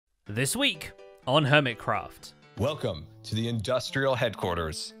This week on Hermitcraft. Welcome to the industrial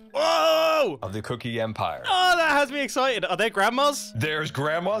headquarters Whoa! of the Cookie Empire. Oh, that has me excited. Are there grandmas? There's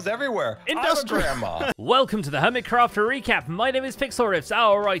grandmas everywhere. Industrial. I'm a grandma. Welcome to the Hermitcraft recap. My name is Pixelriffs,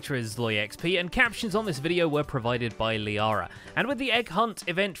 our writer is LoyXP, and captions on this video were provided by Liara. And with the egg hunt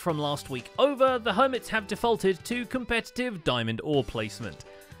event from last week over, the hermits have defaulted to competitive diamond ore placement.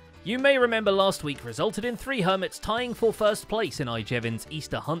 You may remember last week resulted in 3 hermits tying for first place in Ijevin's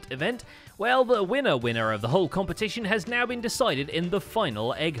Easter Hunt event. Well, the winner of the whole competition has now been decided in the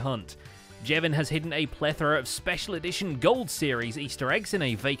final egg hunt. Jevin has hidden a plethora of special edition Gold Series Easter eggs in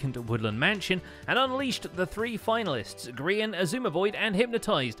a vacant woodland mansion and unleashed the 3 finalists, Grian, Azumavoid and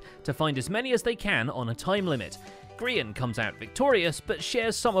Hypnotized, to find as many as they can on a time limit. Grian comes out victorious, but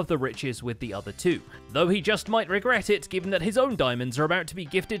shares some of the riches with the other 2, though he just might regret it given that his own diamonds are about to be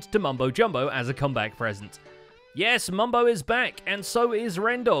gifted to Mumbo Jumbo as a comeback present. Yes, Mumbo is back, and so is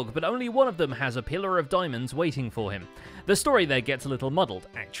Rendog, but only one of them has a pillar of diamonds waiting for him. The story there gets a little muddled,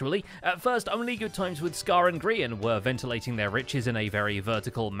 actually. At first, only Good Times with Scar and Grian were ventilating their riches in a very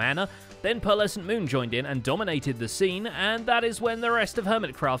vertical manner. Then Pearlescent Moon joined in and dominated the scene, and that is when the rest of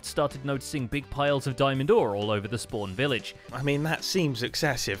Hermitcraft started noticing big piles of diamond ore all over the spawn village. I mean, that seems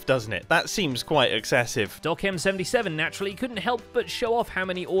excessive, doesn't it? That seems quite excessive. DocM77 naturally couldn't help but show off how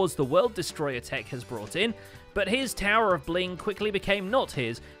many ores the World Destroyer tech has brought in, but his Tower of Bling quickly became not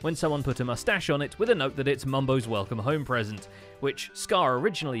his when someone put a mustache on it with a note that it's Mumbo's welcome home present, which Scar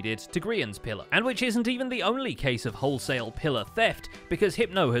originally did to Grian's pillar, and which isn't even the only case of wholesale pillar theft, because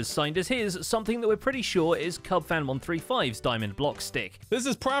Hypno has signed as his something that we're pretty sure is Cubfan135's diamond block stick. This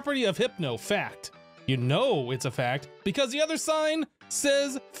is property of Hypno, fact. You know it's a fact because the other sign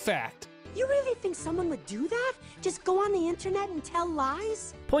says fact. You really think someone would do that? Just go on the internet and tell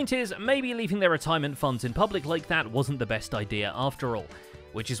lies? Point is, maybe leaving their retirement funds in public like that wasn't the best idea after all.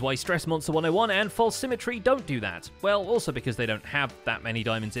 Which is why Stress Monster 101 and False Symmetry don't do that. Well, also because they don't have that many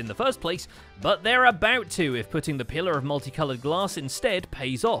diamonds in the first place, but they're about to if putting the pillar of multicolored glass instead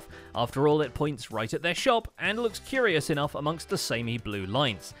pays off. After all, it points right at their shop and looks curious enough amongst the samey blue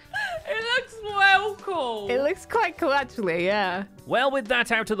lines. It looks well cool. It looks quite cool actually, yeah. Well, with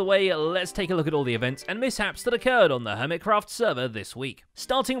that out of the way, let's take a look at all the events and mishaps that occurred on the Hermitcraft server this week.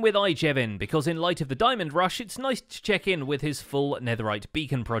 Starting with Ijevin, because in light of the diamond rush, it's nice to check in with his full netherite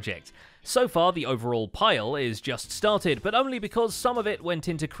beacon project. So far, the overall pile is just started, but only because some of it went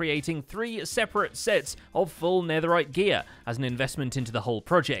into creating 3 separate sets of full netherite gear as an investment into the whole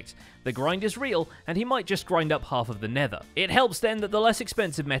project. The grind is real, and he might just grind up half of the nether. It helps then that the less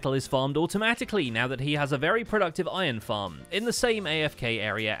expensive metal is farmed automatically now that he has a very productive iron farm in the same AFK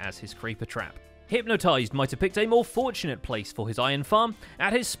area as his creeper trap. Hypnotized might have picked a more fortunate place for his iron farm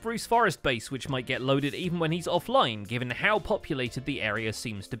at his spruce forest base, which might get loaded even when he's offline, given how populated the area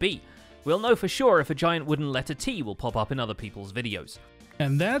seems to be. We'll know for sure if a giant wooden letter T will pop up in other people's videos.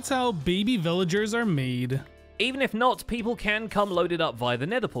 And that's how baby villagers are made. Even if not, people can come loaded up via the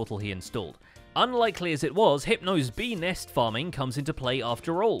nether portal he installed. Unlikely as it was, Hypno's bee nest farming comes into play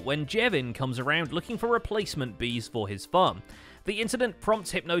after all, when Jevin comes around looking for replacement bees for his farm. The incident prompts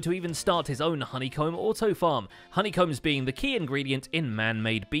Hypno to even start his own honeycomb auto farm, honeycombs being the key ingredient in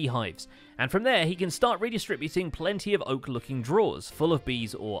man-made beehives. And from there, he can start redistributing plenty of oak-looking drawers, full of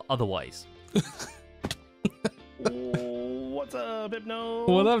bees or otherwise. What's up, Hypno?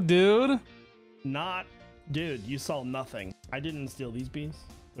 What up, dude? Dude, you saw nothing. I didn't steal these bees.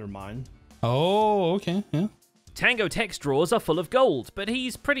 They're mine. Oh, okay, yeah. Tango Tech's drawers are full of gold, but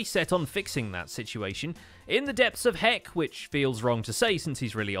he's pretty set on fixing that situation. In the depths of heck, which feels wrong to say since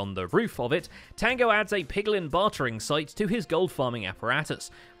he's really on the roof of it, Tango adds a piglin bartering site to his gold farming apparatus.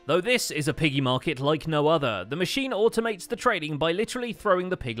 Though this is a piggy market like no other, the machine automates the trading by literally throwing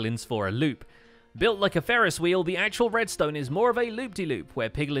the piglins for a loop. Built like a Ferris wheel, the actual redstone is more of a loop-de-loop, where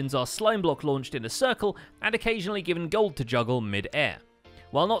piglins are slime block launched in a circle and occasionally given gold to juggle mid-air.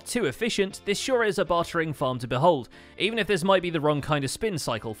 While not too efficient, this sure is a bartering farm to behold, even if this might be the wrong kind of spin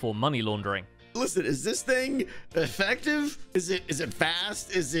cycle for money laundering. Listen, is this thing effective? Is it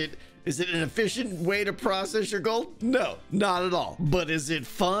fast? Is it an efficient way to process your gold? No, not at all. But is it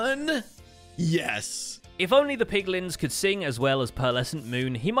fun? Yes. If only the piglins could sing as well as Pearlescent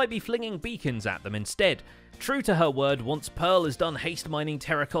Moon, he might be flinging beacons at them instead. True to her word, once Pearl is done haste mining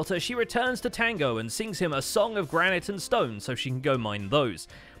terracotta, she returns to Tango and sings him a song of granite and stone so she can go mine those.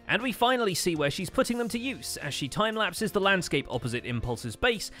 And we finally see where she's putting them to use, as she time-lapses the landscape opposite Impulse's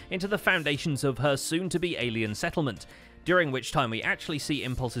base into the foundations of her soon-to-be alien settlement, during which time we actually see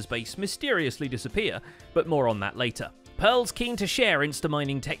Impulse's base mysteriously disappear, but more on that later. Pearl's keen to share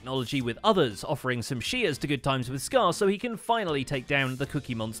insta-mining technology with others, offering some shears to Good Times with Scar so he can finally take down the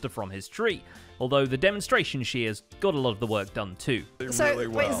cookie monster from his tree. Although the demonstration shears got a lot of the work done too. So,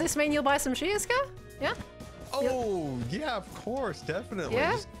 wait, does this mean you'll buy some shears, Scar? Yeah? Oh, yeah, of course, definitely.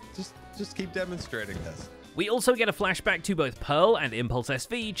 Yeah? Just keep demonstrating this. We also get a flashback to both Pearl and Impulse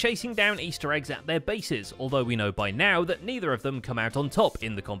SV chasing down Easter eggs at their bases, although we know by now that neither of them come out on top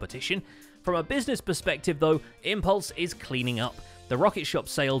in the competition. From a business perspective though, Impulse is cleaning up. The rocket shop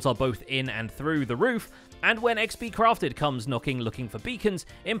sales are both in and through the roof, and when XP Crafted comes knocking looking for beacons,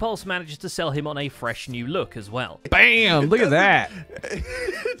 Impulse manages to sell him on a fresh new look as well. Bam! Look at that.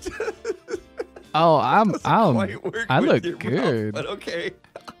 Oh, I look good. But okay.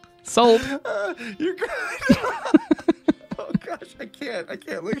 Sold. You're good. Oh gosh, I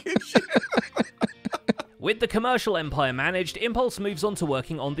can't look at you. With the commercial empire managed, Impulse moves on to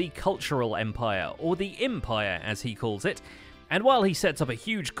working on the cultural empire, or the Empire as he calls it. And while he sets up a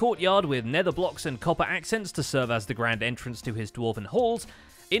huge courtyard with nether blocks and copper accents to serve as the grand entrance to his dwarven halls,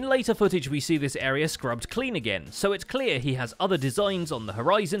 in later footage we see this area scrubbed clean again, so it's clear he has other designs on the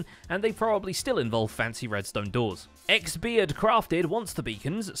horizon, and they probably still involve fancy redstone doors. X-Beard Crafted wants the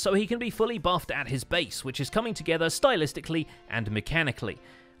beacons, so he can be fully buffed at his base, which is coming together stylistically and mechanically.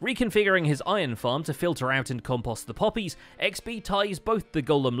 Reconfiguring his iron farm to filter out and compost the poppies, XB ties both the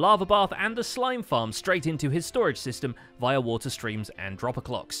Golem lava bath and the slime farm straight into his storage system via water streams and dropper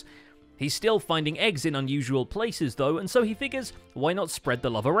clocks. He's still finding eggs in unusual places though, and so he figures, why not spread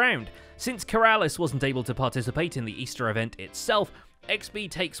the love around? Since Keralis wasn't able to participate in the Easter event itself, XB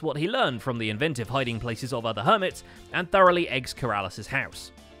takes what he learned from the inventive hiding places of other hermits and thoroughly eggs Keralis'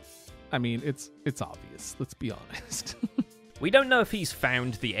 house. I mean, it's obvious, let's be honest. We don't know if he's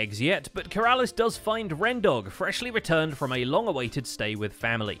found the eggs yet, but Keralis does find Rendog, freshly returned from a long-awaited stay with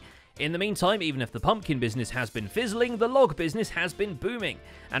family. In the meantime, even if the pumpkin business has been fizzling, the log business has been booming,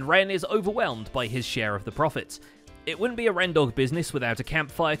 and Ren is overwhelmed by his share of the profits. It wouldn't be a Rendog business without a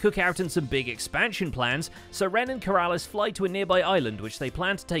campfire cookout and some big expansion plans, so Ren and Keralis fly to a nearby island which they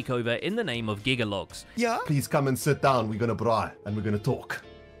plan to take over in the name of Gigalogs. Yeah? Please come and sit down, we're gonna braai, and we're gonna talk.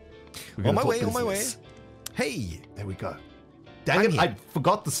 On my way. Hey! There we go. Dang it, I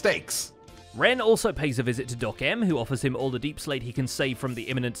forgot the stakes. Ren also pays a visit to Doc M, who offers him all the deep slate he can save from the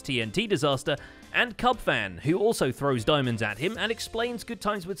imminent TNT disaster, and Cubfan, who also throws diamonds at him and explains Good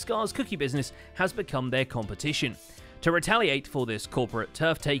Times with Scar's cookie business has become their competition. To retaliate for this corporate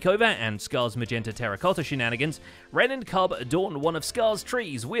turf takeover and Scar's magenta terracotta shenanigans, Ren and Cub adorn one of Scar's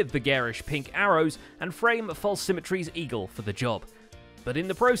trees with the garish pink arrows and frame False Symmetry's eagle for the job. But in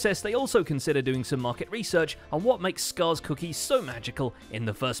the process, they also consider doing some market research on what makes Scar's cookies so magical in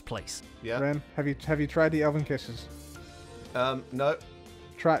the first place. Yeah. Ren, have you tried the Elven Kisses? No.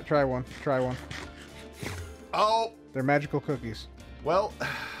 Try one. Oh. They're magical cookies. Well,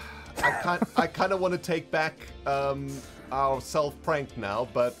 I kind of want to take back our self-prank now,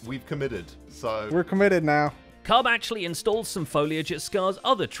 but we've committed, so... We're committed now. Cub actually installs some foliage at Scar's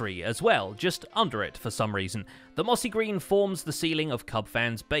other tree as well, just under it for some reason. The mossy green forms the ceiling of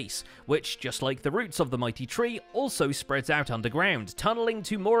Cubfan's base, which, just like the roots of the mighty tree, also spreads out underground, tunneling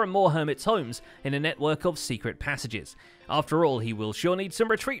to more and more hermits' homes in a network of secret passages. After all, he will sure need some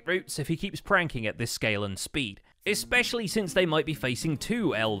retreat routes if he keeps pranking at this scale and speed. Especially since they might be facing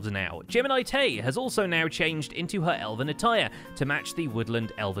two elves now. Gemini Tay has also now changed into her elven attire to match the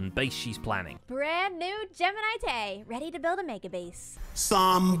woodland elven base she's planning. Brand new Gemini Tay, ready to build a mega base.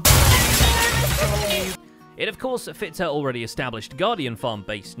 It of course fits her already established Guardian Farm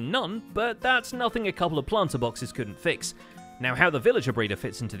base none, but that's nothing a couple of planter boxes couldn't fix. Now how the villager breeder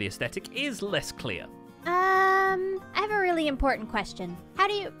fits into the aesthetic is less clear. I have a really important question. How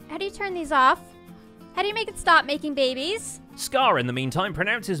do you turn these off? How do you make it stop making babies? Scar, in the meantime,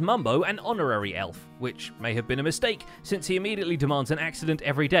 pronounces Mumbo an honorary elf, which may have been a mistake, since he immediately demands an accident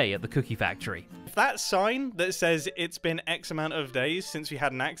every day at the cookie factory. That sign that says it's been X amount of days since we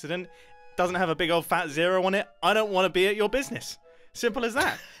had an accident doesn't have a big old fat 0 on it. I don't want to be at your business. Simple as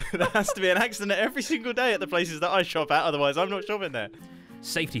that. There has to be an accident every single day at the places that I shop at, otherwise I'm not shopping there.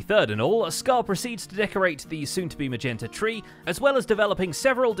 Safety third and all, Scar proceeds to decorate the soon-to-be magenta tree, as well as developing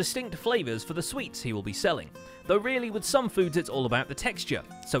several distinct flavours for the sweets he will be selling. Though really, with some foods it's all about the texture,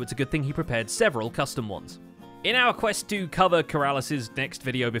 so it's a good thing he prepared several custom ones. In our quest to cover Keralis' next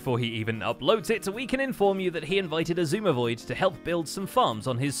video before he even uploads it, we can inform you that he invited Azuma Void to help build some farms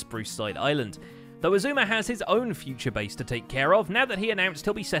on his Spruce Side Island. Though Azuma has his own future base to take care of now that he announced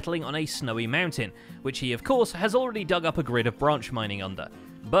he'll be settling on a snowy mountain, which he of course has already dug up a grid of branch mining under.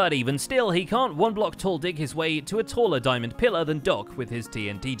 But even still, he can't one block tall dig his way to a taller diamond pillar than Doc with his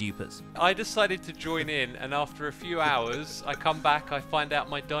TNT dupers. I decided to join in, and after a few hours, I come back, I find out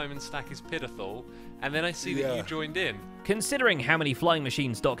my diamond stack is pitiful, and then I see that you joined in. Considering how many flying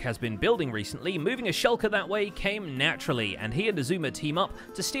machines Doc has been building recently, moving a shulker that way came naturally, and he and Azuma team up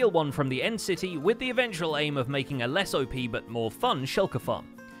to steal one from the end city with the eventual aim of making a less OP but more fun shulker farm.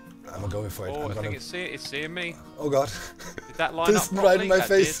 I'm going for it. Oh, I think it's seeing me. Oh god. Did that line up properly? Right in my That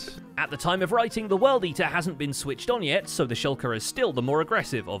face. did. At the time of writing, the World Eater hasn't been switched on yet, so the shulker is still the more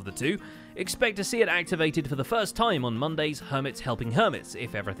aggressive of the two. Expect to see it activated for the first time on Monday's Hermits Helping Hermits,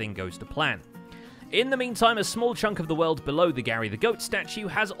 if everything goes to plan. In the meantime, a small chunk of the world below the Gary the Goat statue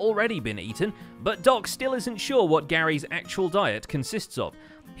has already been eaten, but Doc still isn't sure what Gary's actual diet consists of.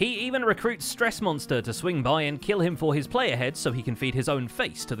 He even recruits Stress Monster to swing by and kill him for his player head so he can feed his own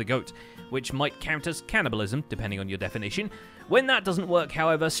face to the goat, which might count as cannibalism, depending on your definition. When that doesn't work,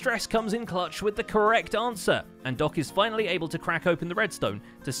 however, Stress comes in clutch with the correct answer, and Doc is finally able to crack open the redstone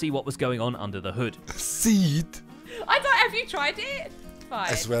to see what was going on under the hood. Seed? Have you tried it? It's fine.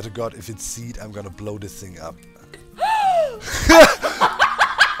 I swear to God, if it's seed, I'm gonna blow this thing up.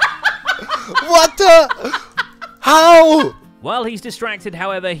 What the? How? While he's distracted,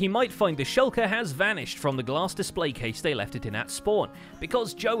 however, he might find the shulker has vanished from the glass display case they left it in at spawn,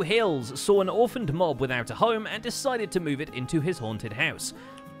 because Joe Hills saw an orphaned mob without a home and decided to move it into his haunted house.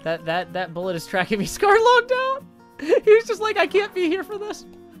 That bullet is tracking me. Scar logged out. He was just like, I can't be here for this.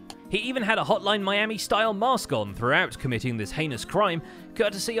 He even had a Hotline Miami-style mask on throughout committing this heinous crime,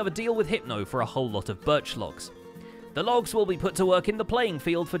 courtesy of a deal with Hypno for a whole lot of birch logs. The logs will be put to work in the playing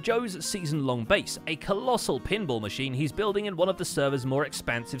field for Joe's season-long base, a colossal pinball machine he's building in one of the server's more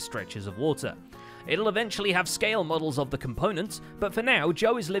expansive stretches of water. It'll eventually have scale models of the components, but for now,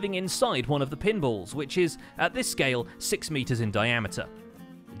 Joe is living inside one of the pinballs, which is, at this scale, 6 meters in diameter.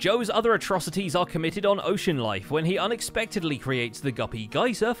 Joe's other atrocities are committed on ocean life when he unexpectedly creates the Guppy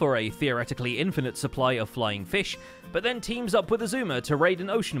Geyser for a theoretically infinite supply of flying fish, but then teams up with Azuma to raid an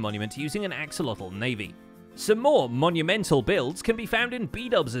ocean monument using an axolotl navy. Some more monumental builds can be found in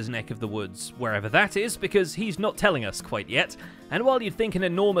B-Dubs' neck of the woods, wherever that is, because he's not telling us quite yet. And while you'd think an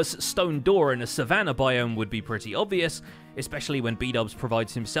enormous stone door in a savanna biome would be pretty obvious, especially when B-Dubs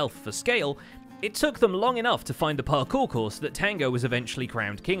provides himself for scale, it took them long enough to find the parkour course that Tango was eventually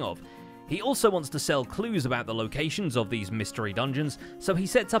crowned king of. He also wants to sell clues about the locations of these mystery dungeons, so he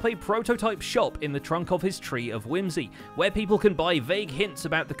sets up a prototype shop in the trunk of his Tree of Whimsy, where people can buy vague hints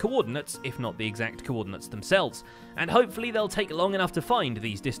about the coordinates, if not the exact coordinates themselves. And hopefully they'll take long enough to find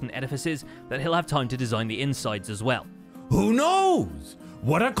these distant edifices that he'll have time to design the insides as well. Who knows?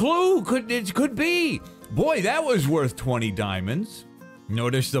 What a clue it could be! Boy, that was worth 20 diamonds.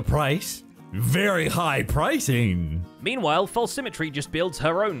 Notice the price? Very high pricing. Meanwhile, False Symmetry just builds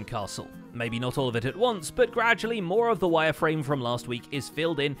her own castle. Maybe not all of it at once, but gradually more of the wireframe from last week is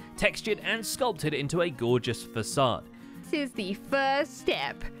filled in, textured, and sculpted into a gorgeous facade. This is the first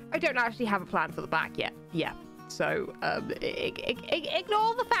step. I don't actually have a plan for the back yet. Yeah. So,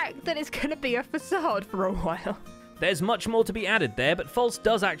 ignore the fact that it's going to be a facade for a while. There's much more to be added there, but False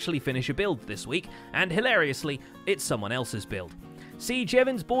does actually finish a build this week, and hilariously, it's someone else's build. Siege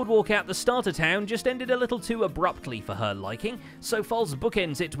Evan's boardwalk out the starter town just ended a little too abruptly for her liking, so False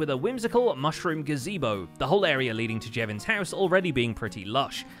bookends it with a whimsical mushroom gazebo, the whole area leading to Jevon's house already being pretty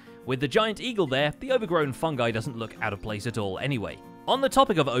lush. With the giant eagle there, the overgrown fungi doesn't look out of place at all anyway. On the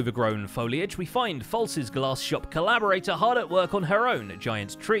topic of overgrown foliage, we find False's glass shop collaborator hard at work on her own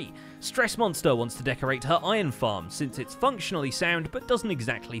giant tree. Stress Monster wants to decorate her iron farm, since it's functionally sound but doesn't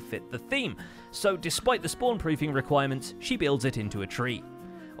exactly fit the theme, so despite the spawn-proofing requirements, she builds it into a tree.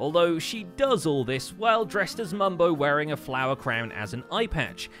 Although she does all this while dressed as Mumbo wearing a flower crown as an eye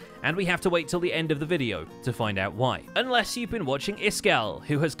patch, and we have to wait till the end of the video to find out why. Unless you've been watching Iskal,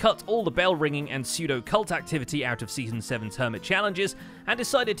 who has cut all the bell ringing and pseudo-cult activity out of Season 7's Hermit challenges, and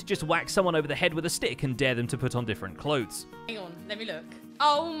decided to just whack someone over the head with a stick and dare them to put on different clothes. Hang on, let me look.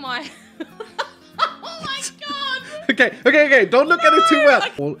 Oh my... oh my god! Okay, don't look at it too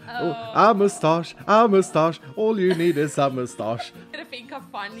well. A moustache, all you need is a moustache. I think I've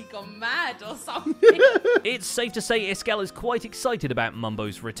finally gone mad or something. It's safe to say Iskal is quite excited about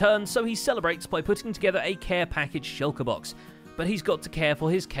Mumbo's return, so he celebrates by putting together a care package shulker box. But he's got to care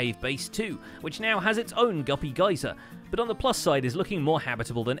for his cave base too, which now has its own Guppy Geyser, but on the plus side is looking more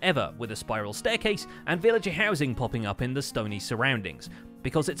habitable than ever, with a spiral staircase and villager housing popping up in the stony surroundings.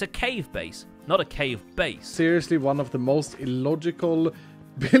 Because it's a cave base, not a cave base. Seriously, one of the most illogical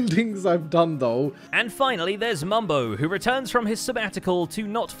buildings I've done though. And finally, there's Mumbo, who returns from his sabbatical to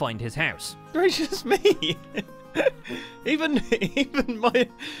not find his house. Gracious me! Even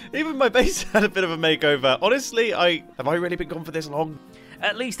my base had a bit of a makeover. Honestly, have I really been gone for this long?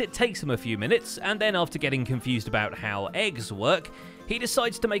 At least it takes him a few minutes, and then after getting confused about how eggs work, he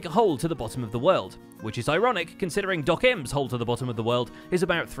decides to make a hole to the bottom of the world, which is ironic considering Doc M's hole to the bottom of the world is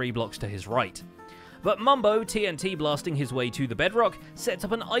about 3 blocks to his right. But Mumbo, TNT blasting his way to the bedrock, sets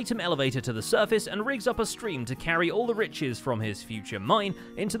up an item elevator to the surface and rigs up a stream to carry all the riches from his future mine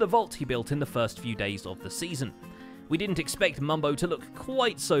into the vault he built in the first few days of the season. We didn't expect Mumbo to look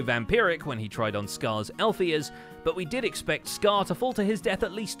quite so vampiric when he tried on Scar's elf ears, but we did expect Scar to fall to his death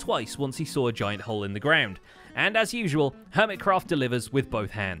at least twice once he saw a giant hole in the ground. And as usual, Hermitcraft delivers with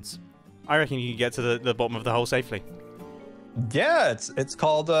both hands. I reckon you can get to the bottom of the hole safely. Yeah, it's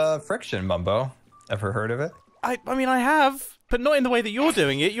called friction, Mumbo. Ever heard of it? I mean, I have, but not in the way that you're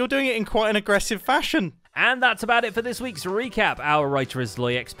doing it. You're doing it in quite an aggressive fashion. And that's about it for this week's recap. Our writer is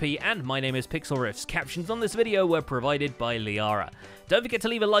LoyXP, and my name is Pixel Riffs. Captions on this video were provided by Liara. Don't forget to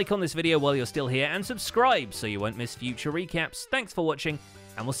leave a like on this video while you're still here, and subscribe so you won't miss future recaps. Thanks for watching,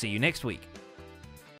 and we'll see you next week.